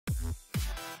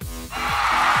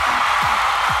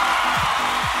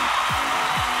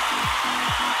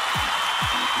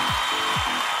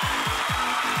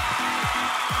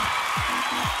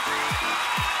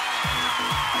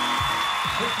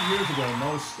ago,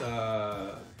 most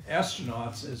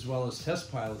astronauts as well as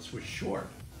test pilots were short,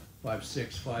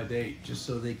 5'6", 5'8", just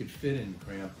so they could fit in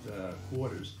cramped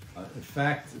quarters. In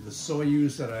fact, the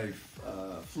Soyuz that I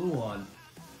flew on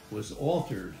was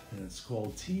altered, and it's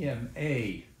called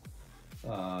TMA,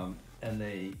 and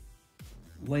they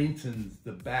lengthened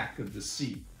the back of the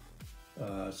seat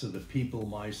so that people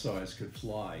my size could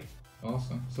fly.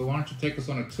 Awesome. So why don't you take us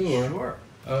on a tour Sure.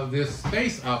 of this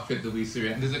space outfit that we see?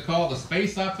 Is it called a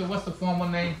space outfit? What's the formal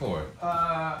name for it?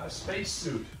 A space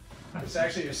suit. It's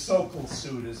actually a Sokol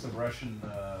suit is the Russian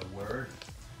word.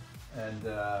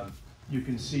 And you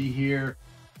can see here,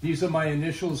 these are my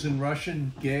initials in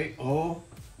Russian, G-O.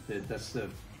 That's the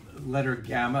letter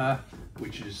gamma,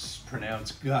 which is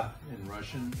pronounced G in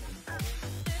Russian.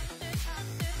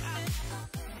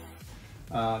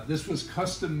 This was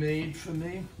custom made for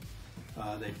me.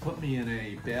 They put me in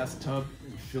a bathtub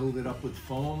and filled it up with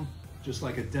foam, just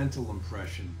like a dental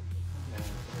impression.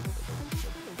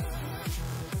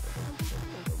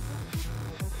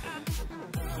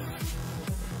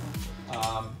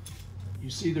 You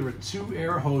see there are 2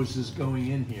 air hoses going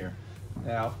in here.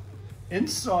 Now,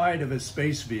 inside of a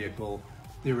space vehicle,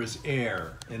 there is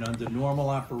air, and under normal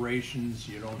operations,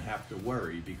 you don't have to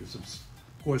worry because, of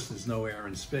course, there's no air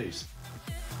in space.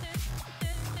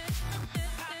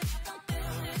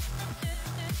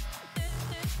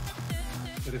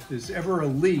 But if there's ever a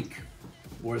leak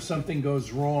or something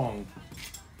goes wrong,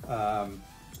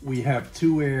 we have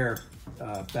 2 air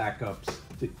backups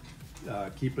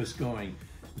to keep us going.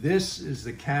 This is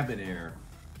the cabin air,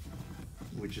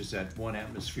 which is at 1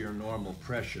 atmosphere normal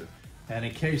pressure. And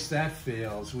in case that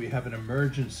fails, we have an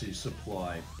emergency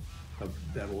supply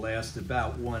that'll last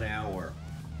about 1 hour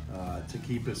to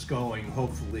keep us going,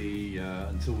 hopefully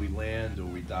until we land or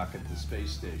we dock at the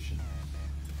space station.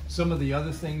 Some of the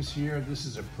other things here, this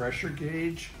is a pressure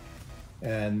gauge,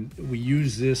 and we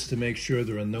use this to make sure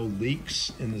there are no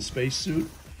leaks in the spacesuit.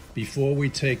 Before we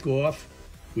take off,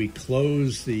 we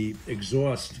close the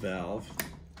exhaust valve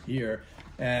here,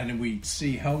 and we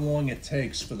see how long it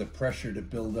takes for the pressure to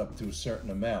build up to a certain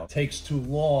amount. If it takes too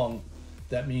long,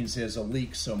 that means there's a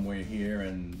leak somewhere here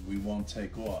and we won't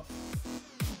take off.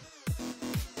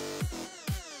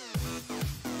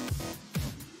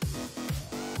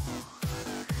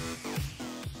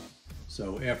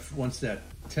 So once that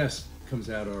test comes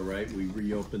out all right, we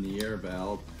reopen the air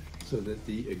valve so that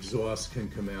the exhaust can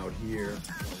come out here.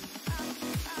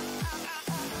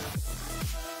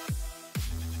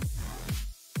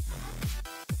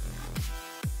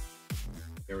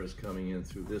 Air is coming in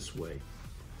through this way.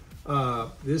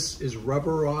 This is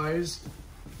rubberized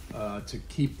to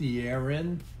keep the air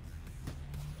in.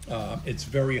 It's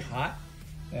very hot,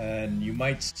 and you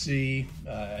might see,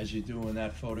 as you do in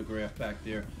that photograph back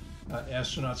there,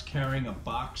 astronauts carrying a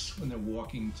box when they're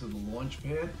walking to the launch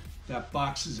pad. That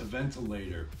box is a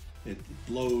ventilator. It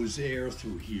blows air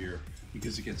through here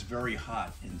because it gets very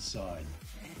hot inside.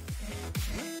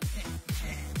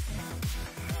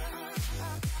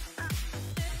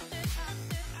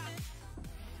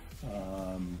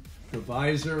 The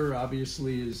visor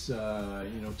obviously is,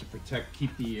 to protect,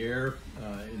 keep the air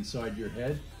inside your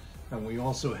head. And we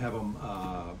also have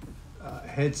a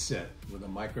headset with a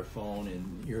microphone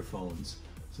and earphones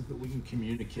so that we can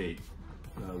communicate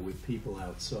with people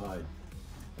outside.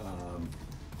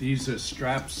 These are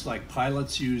straps like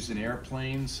pilots use in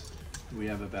airplanes. We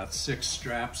have about 6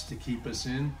 straps to keep us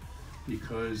in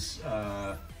because,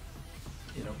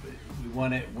 we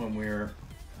want it when we're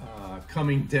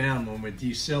coming down, when we're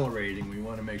decelerating, we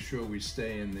want to make sure we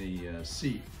stay in the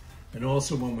seat. And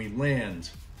also when we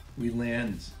land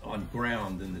on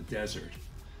ground in the desert.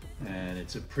 And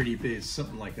it's a pretty big, it's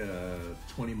something like a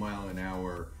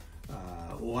 20-mile-an-hour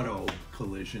auto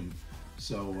collision.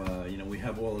 So, we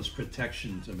have all this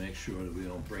protection to make sure that we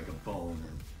don't break a bone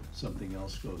or something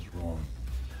else goes wrong.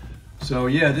 So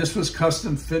yeah, this was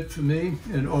custom fit for me.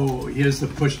 And oh, here's the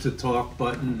push to talk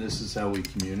button. This is how we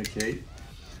communicate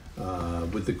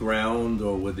with the ground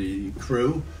or with the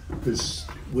crew. Because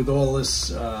with all this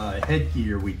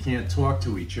headgear, we can't talk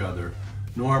to each other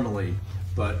normally.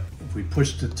 But if we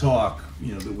push to talk,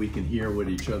 that we can hear what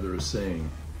each other is saying.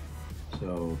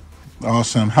 So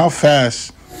awesome. How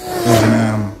fast does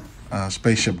an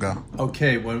spaceship go?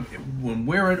 Okay, when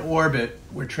we're in orbit,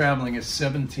 we're traveling at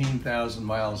 17,000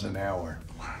 miles an hour.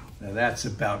 Wow. Now that's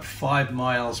about 5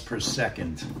 miles per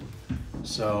second.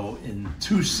 So in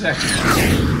 2 seconds,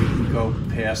 we can go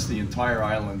past the entire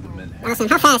island of Manhattan. Awesome.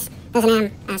 How fast does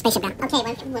an spaceship go? Okay,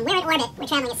 when we're in orbit, we're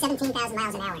traveling at 17,000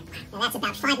 miles an hour. Now that's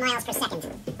about 5 miles per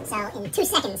second. So in 2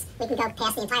 seconds, we can go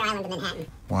past the entire island of Manhattan.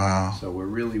 Wow. So we're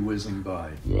really whizzing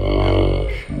by.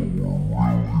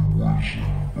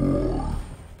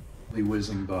 quickly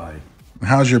whizzing by.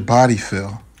 How's your body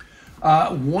feel?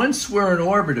 Once we're in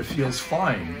orbit, it feels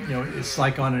fine. You know, it's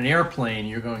like on an airplane,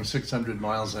 you're going 600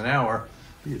 miles an hour.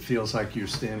 It feels like you're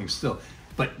standing still.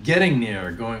 But getting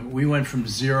there, we went from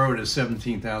 0 to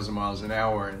 17,000 miles an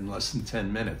hour in less than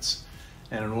 10 minutes.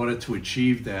 And in order to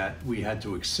achieve that, we had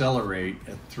to accelerate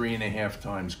at 3.5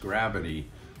 times gravity,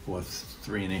 or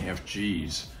 3.5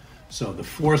 Gs. So the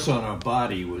force on our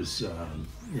body was,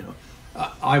 you know,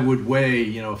 I would weigh,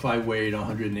 you know, if I weighed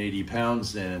 180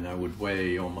 pounds then, I would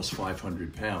weigh almost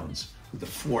 500 pounds with the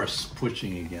force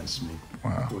pushing against me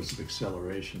because of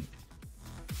acceleration.